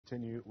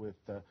continue with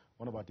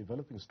one of our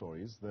developing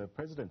stories. The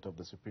President of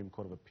the Supreme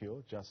Court of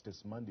Appeal,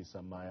 Justice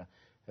Mandisa,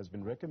 has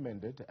been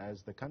recommended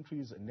as the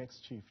country's next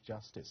Chief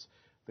Justice.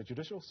 The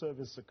Judicial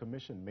Service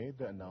Commission made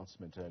the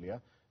announcement earlier.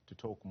 To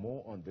talk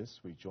more on this,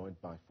 we're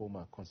joined by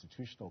former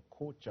Constitutional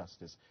Court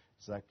Justice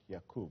Zak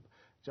Yacoob.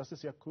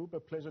 Justice Yacoob, a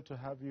pleasure to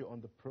have you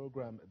on the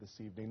program this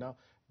evening. Now,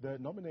 the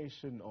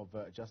nomination of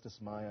Justice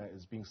Maya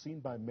is being seen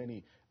by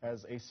many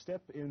as a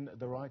step in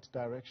the right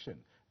direction.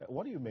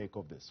 What do you make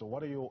of this? So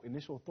what are your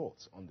initial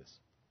thoughts on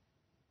this?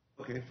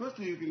 Okay,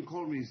 firstly, you can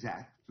call me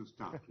Zak to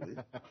start with.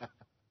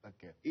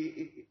 Okay.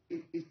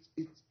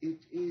 It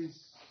is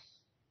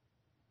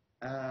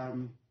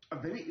a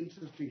very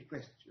interesting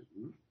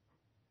question,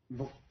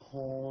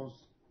 because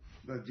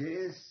the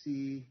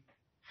JSC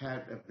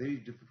had a very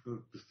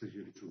difficult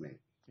decision to make.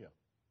 Yeah.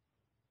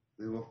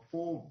 There were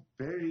 4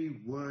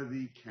 very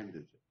worthy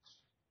candidates,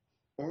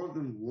 all of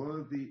them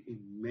worthy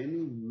in many,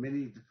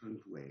 many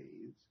different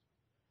ways.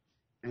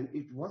 And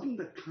it wasn't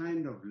the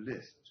kind of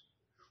list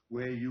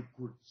where you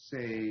could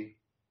say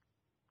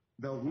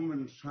the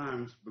woman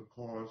triumphs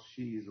because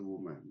she is a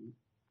woman,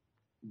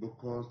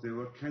 because there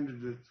were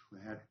candidates who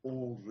had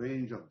all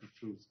range of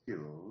different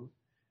skills.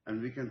 And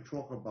we can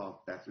talk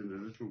about that in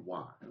a little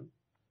while.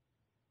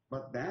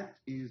 But that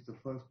is the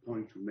first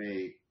point to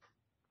make.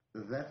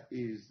 That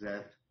is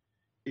that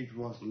it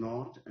was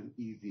not an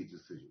easy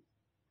decision.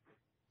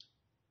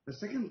 The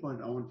second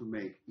point I want to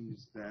make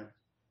is that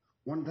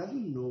one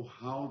doesn't know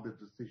how the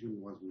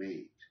decision was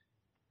made.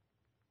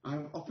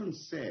 I've often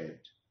said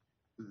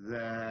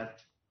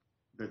that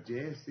the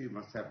JSC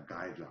must have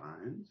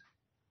guidelines.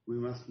 We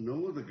must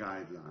know the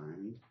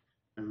guidelines.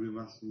 And we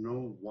must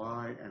know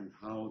why and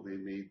how they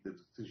made the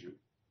decision.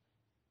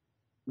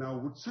 Now,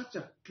 with such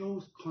a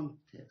close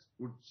contest,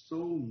 with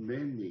so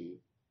many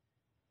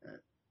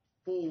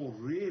 4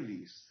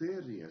 really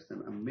serious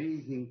and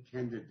amazing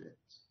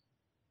candidates,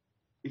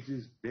 it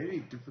is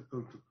very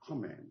difficult to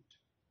comment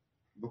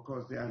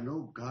because there are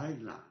no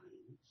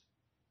guidelines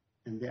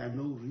and there are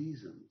no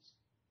reasons.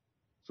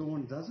 So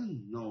one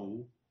doesn't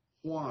know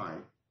why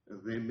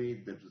they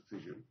made the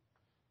decision.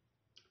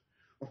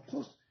 Of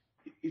course,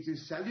 it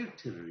is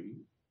salutary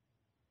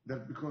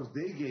that because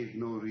they gave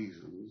no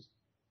reasons,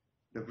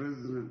 the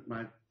President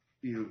might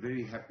feel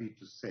very happy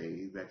to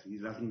say that he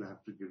doesn't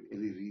have to give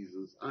any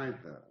reasons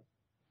either,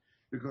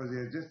 because they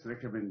are just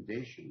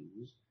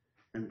recommendations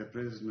and the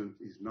President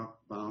is not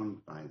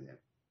bound by them.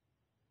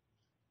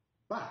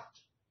 But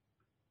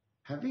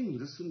having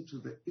listened to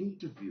the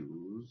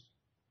interviews,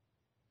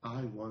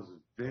 I was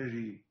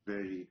very,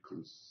 very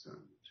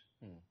concerned.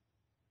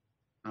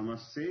 I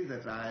must say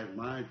that I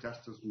admire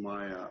Justice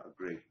Maya a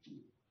great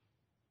deal.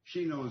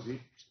 She knows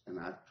it, and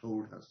I've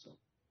told her so.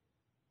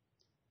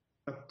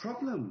 The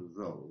problem,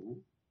 though,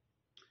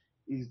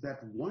 is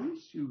that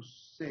once you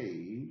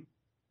say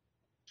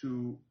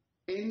to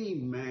any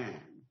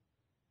man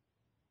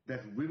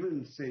that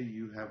women say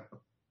you have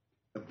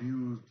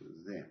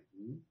abused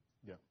them,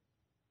 yeah,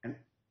 and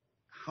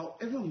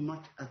however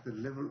much at the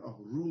level of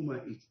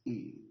rumor it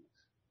is,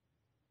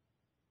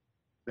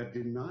 the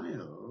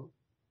denial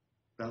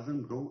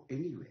doesn't go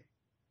anywhere.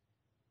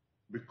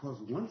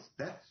 Because once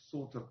that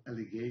sort of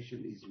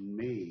allegation is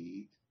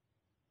made,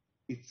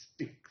 it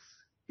sticks.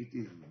 It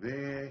is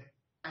there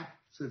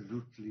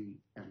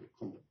absolutely and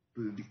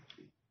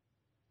completely.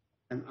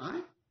 And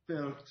I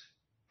felt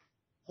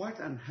quite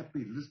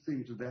unhappy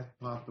listening to that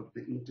part of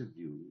the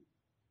interview,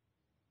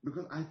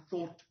 because I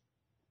thought,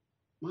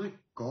 my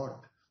God,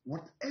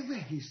 whatever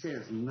he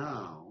says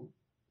now,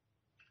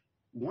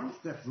 once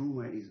that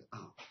rumor is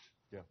out,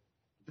 yeah,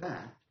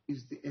 that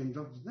is the end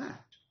of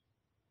that,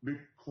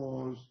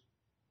 because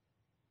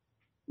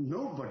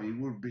nobody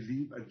will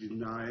believe a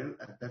denial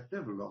at that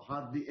level, or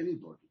hardly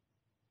anybody.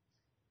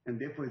 And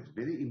therefore it's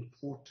very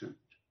important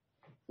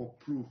for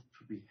proof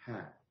to be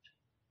had.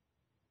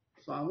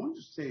 So I want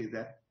to say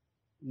that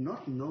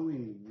not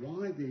knowing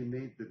why they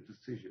made the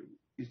decision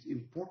is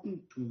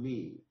important to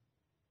me,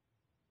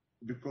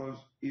 because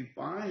if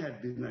I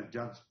had been a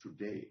judge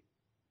today,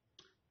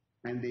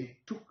 and they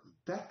took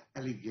that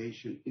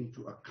allegation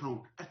into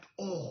account at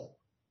all,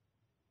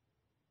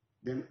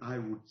 then I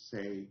would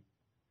say,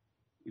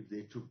 if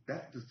they took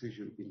that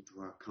decision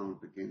into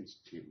account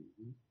against him,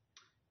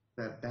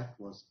 that that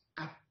was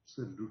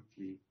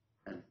absolutely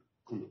and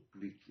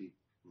completely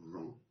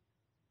wrong.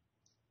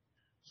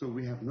 So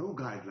we have no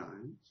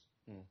guidelines.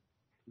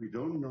 We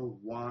don't know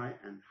why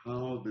and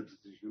how the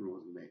decision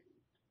was made.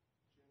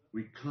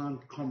 We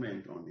can't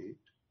comment on it.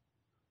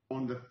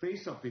 On the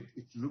face of it,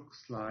 it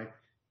looks like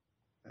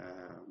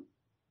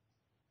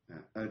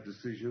a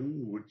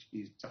decision which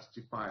is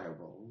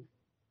justifiable.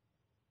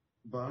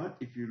 But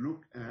if you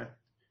look at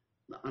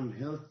the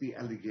unhealthy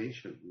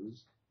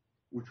allegations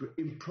which were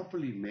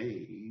improperly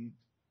made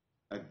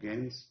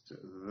against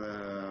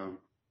the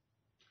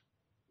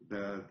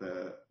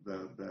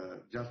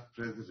just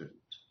president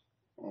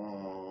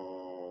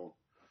of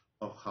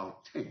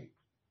Gauteng,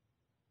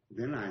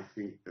 then I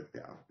think that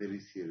there are very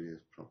serious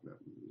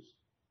problems.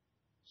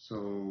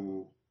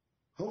 So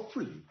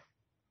hopefully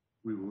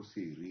We will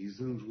see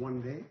reasons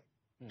one day.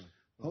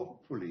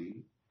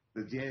 Hopefully,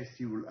 the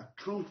JSC will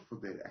account for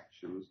their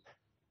actions,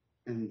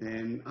 and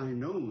then I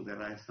know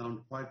that I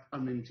sound quite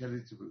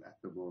unintelligible at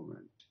the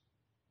moment.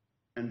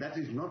 And that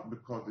is not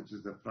because it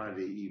is a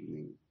Friday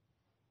evening.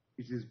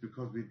 It is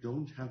because we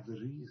don't have the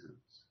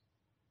reasons.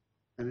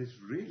 And it's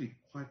really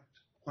quite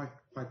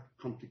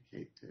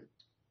complicated.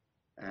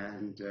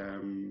 And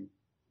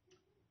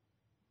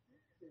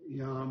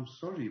yeah, I'm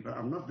sorry, but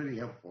I'm not very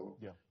helpful.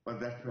 Yeah. But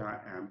that's where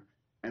I am.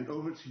 And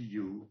over to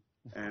you.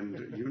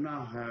 And you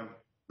now have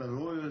the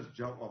lawyer's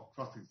job of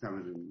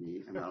cross-examining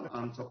me, and I'll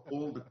answer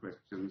all the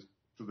questions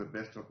to the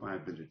best of my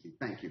ability.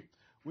 Thank you.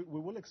 We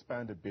will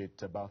expand a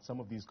bit about some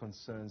of these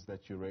concerns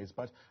that you raised,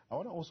 but I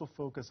want to also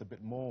focus a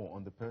bit more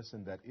on the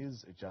person that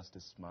is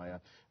Justice Maya.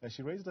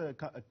 She raised a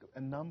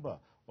number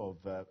of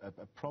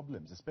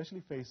problems,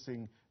 especially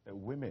facing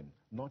women,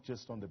 not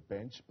just on the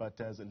bench, but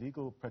as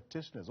legal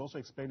practitioners, also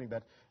explaining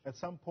that at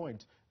some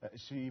point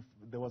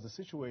there was a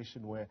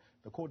situation where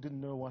the court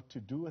didn't know what to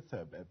do with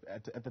her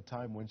at the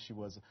time when she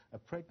was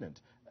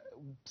pregnant.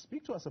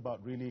 Speak to us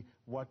about really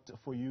what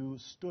for you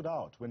stood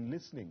out when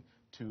listening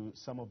to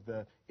some of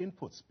the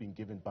inputs being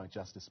given by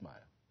Justice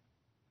Maya.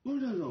 Oh,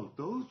 no.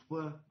 Those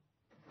were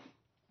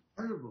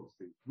horrible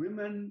things.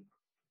 Women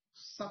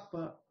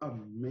suffer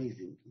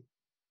amazingly.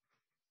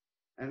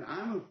 And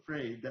I'm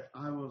afraid that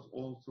I was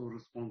also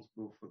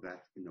responsible for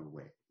that in a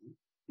way.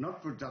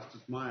 Not for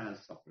Justice Maya's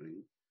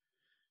suffering,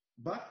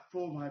 but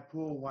for my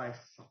poor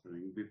wife's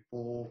suffering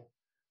before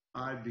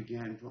I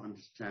began to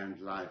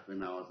understand life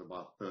when I was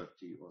about 30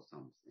 or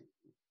something.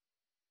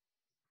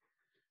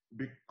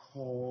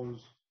 Because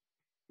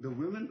the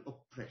women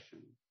oppression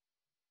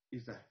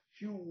is a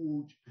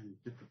huge and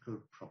difficult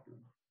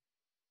problem.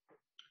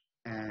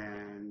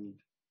 And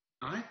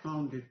I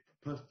found it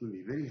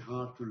personally very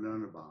hard to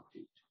learn about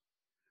it.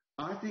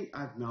 I think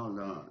I've now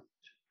learned.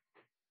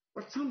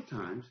 But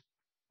sometimes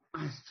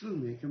I still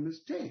make a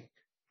mistake,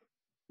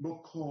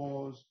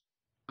 because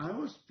I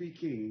was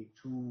speaking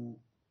to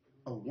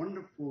a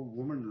wonderful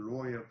woman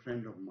lawyer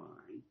friend of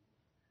mine,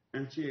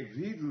 and she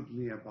agreed with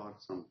me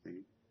about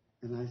something.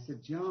 And I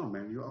said, yeah,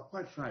 man, you are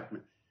quite right,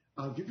 man.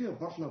 I'll give you a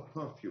bottle of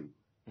perfume.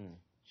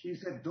 She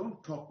said,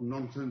 don't talk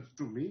nonsense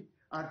to me.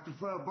 I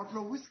prefer a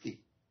bottle of whiskey.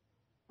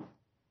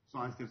 So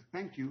I said,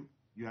 thank you.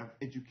 You have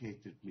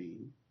educated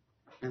me.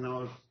 And I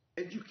was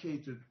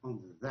educated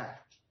on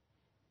that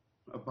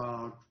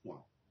about,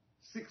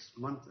 6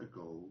 months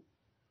ago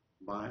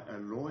by a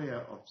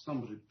lawyer of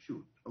some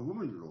repute, a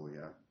woman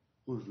lawyer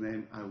whose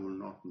name I will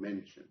not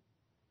mention.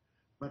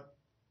 But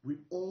we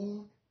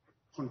all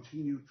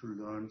continue to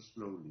learn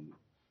slowly,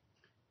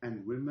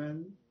 and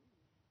women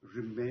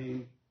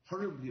remain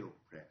horribly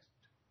oppressed.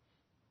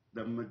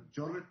 The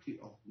majority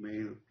of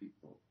male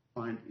people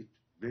find it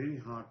very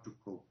hard to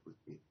cope with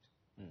it.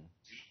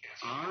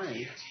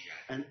 I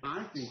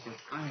think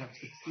that I have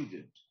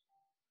succeeded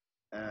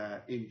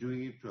in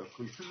doing it to a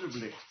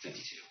considerable extent.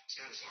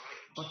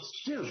 But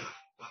still,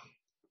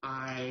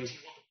 I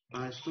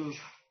still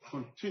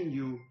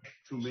continue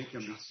to make a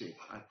mistake,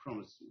 I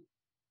promise you.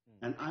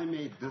 And I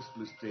made this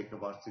mistake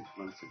about 6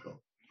 months ago.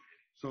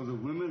 So the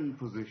women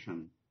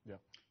position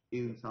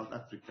in South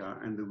Africa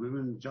and the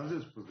women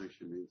judges'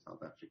 position in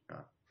South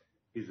Africa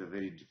is a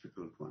very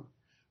difficult one.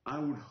 I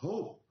would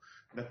hope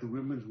that the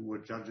women who were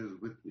judges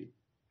with me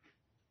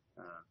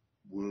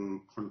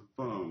will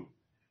confirm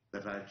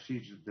that I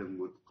treated them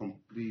with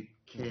complete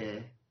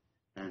care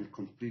and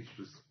complete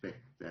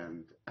respect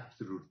and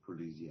absolute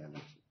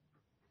collegiality.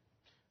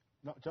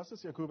 Now,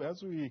 Justice Yacoob,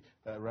 as we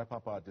wrap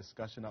up our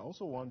discussion, I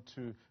also want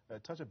to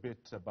touch a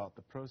bit about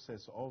the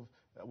process of,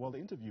 the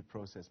interview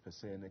process per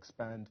se, and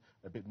expand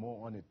a bit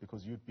more on it,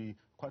 because you'd be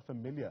quite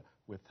familiar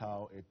with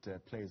how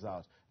it plays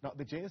out. Now,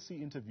 the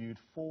JSC interviewed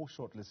 4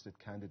 shortlisted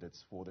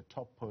candidates for the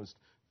top post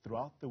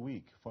throughout the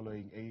week,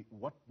 following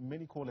what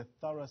many call a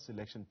thorough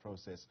selection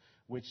process,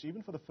 which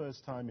even for the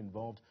first time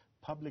involved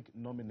public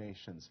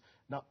nominations.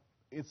 Now,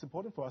 it's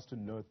important for us to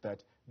note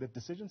that the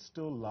decision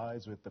still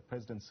lies with the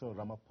President Cyril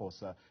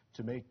Ramaphosa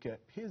to make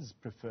his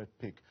preferred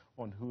pick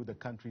on who the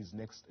country's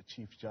next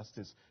Chief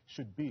Justice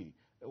should be.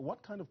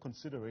 What kind of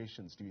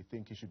considerations do you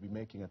think he should be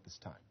making at this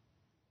time?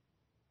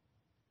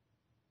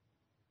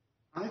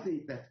 I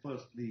think that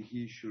firstly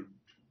he should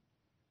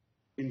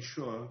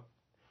ensure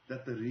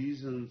that the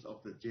reasons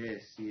of the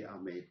JSC are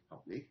made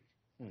public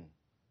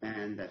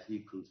and that he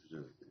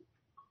considers them.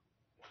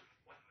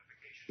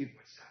 If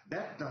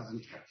that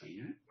doesn't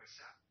happen,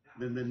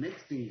 then the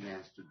next thing he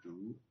has to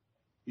do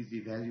is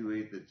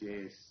evaluate the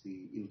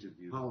JSC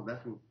interview, how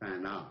that will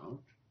pan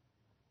out,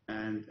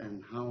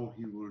 and how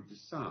he will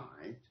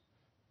decide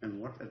and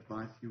what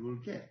advice he will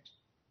get.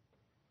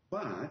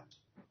 But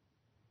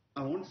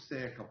I want to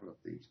say a couple of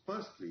things.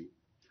 Firstly,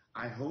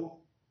 I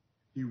hope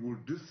he will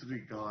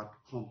disregard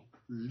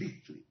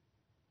completely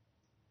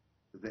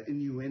the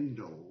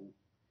innuendo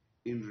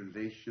in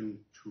relation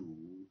to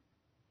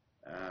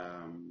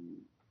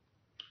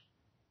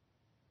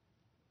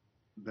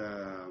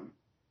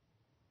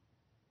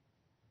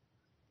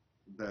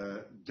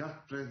the just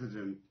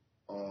president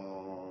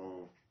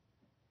of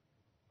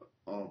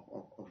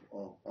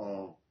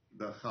of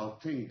the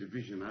Gauteng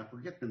division. I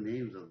forget the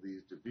names of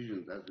these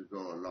divisions as we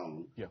go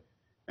along. Yeah.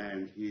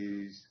 And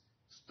his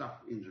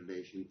stuff in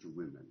relation to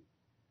women.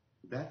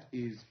 That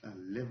is a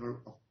level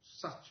of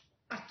such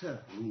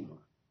utter rumor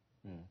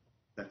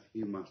that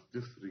he must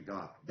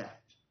disregard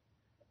that.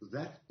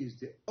 That is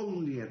the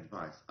only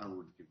advice I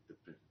would give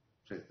the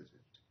president.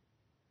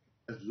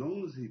 As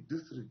long as he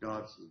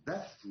disregards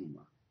that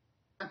rumor,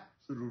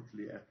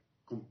 absolutely and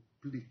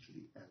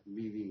completely as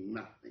meaning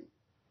nothing,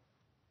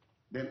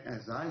 then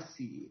as I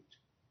see it,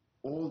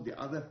 all the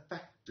other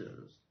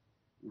factors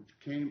which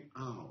came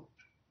out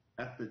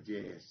at the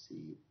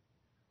JSC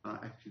are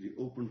actually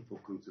open for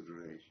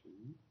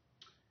consideration.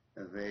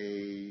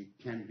 They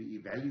can be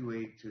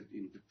evaluated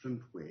in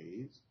different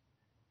ways.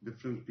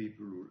 Different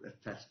people will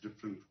attach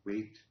different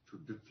weight to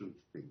different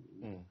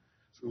things.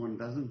 So one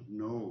doesn't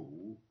know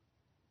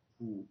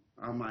who.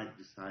 I might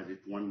decide it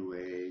one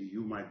way,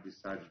 you might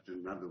decide it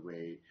another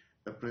way,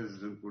 the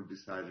president will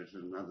decide it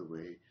another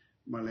way,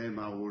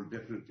 Malema will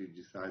definitely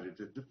decide it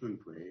a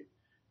different way.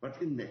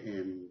 But in the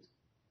end,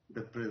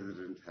 the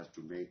president has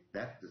to make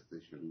that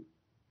decision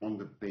on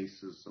the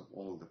basis of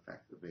all the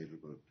facts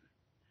available to him.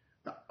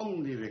 The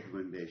only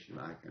recommendation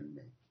I can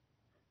make,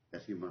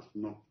 that he must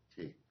not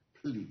take,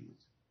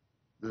 please,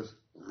 this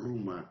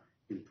rumor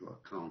into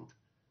account,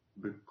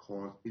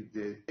 because if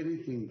there's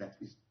anything that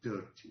is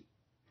dirty,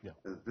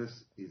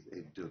 this is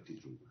a dirty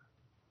rumor.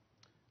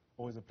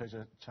 Always a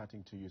pleasure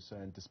chatting to you, sir.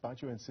 And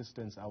despite your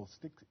insistence, I will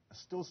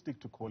still stick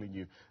to calling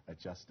you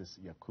Justice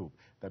Yacoob.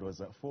 That was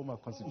a former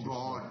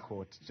Constitutional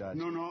Court judge.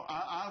 No,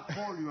 I'll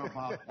call you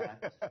about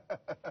that.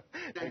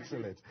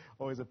 Excellent.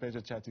 Always a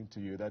pleasure chatting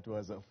to you. That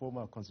was a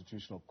former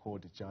Constitutional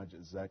Court Judge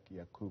Zak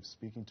Yacoob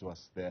speaking to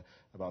us there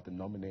about the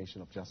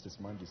nomination of Justice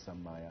Mandisa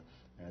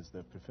as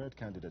the preferred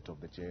candidate of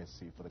the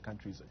JSC for the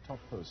country's top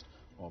post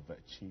of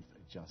Chief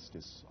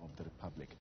Justice of the Republic.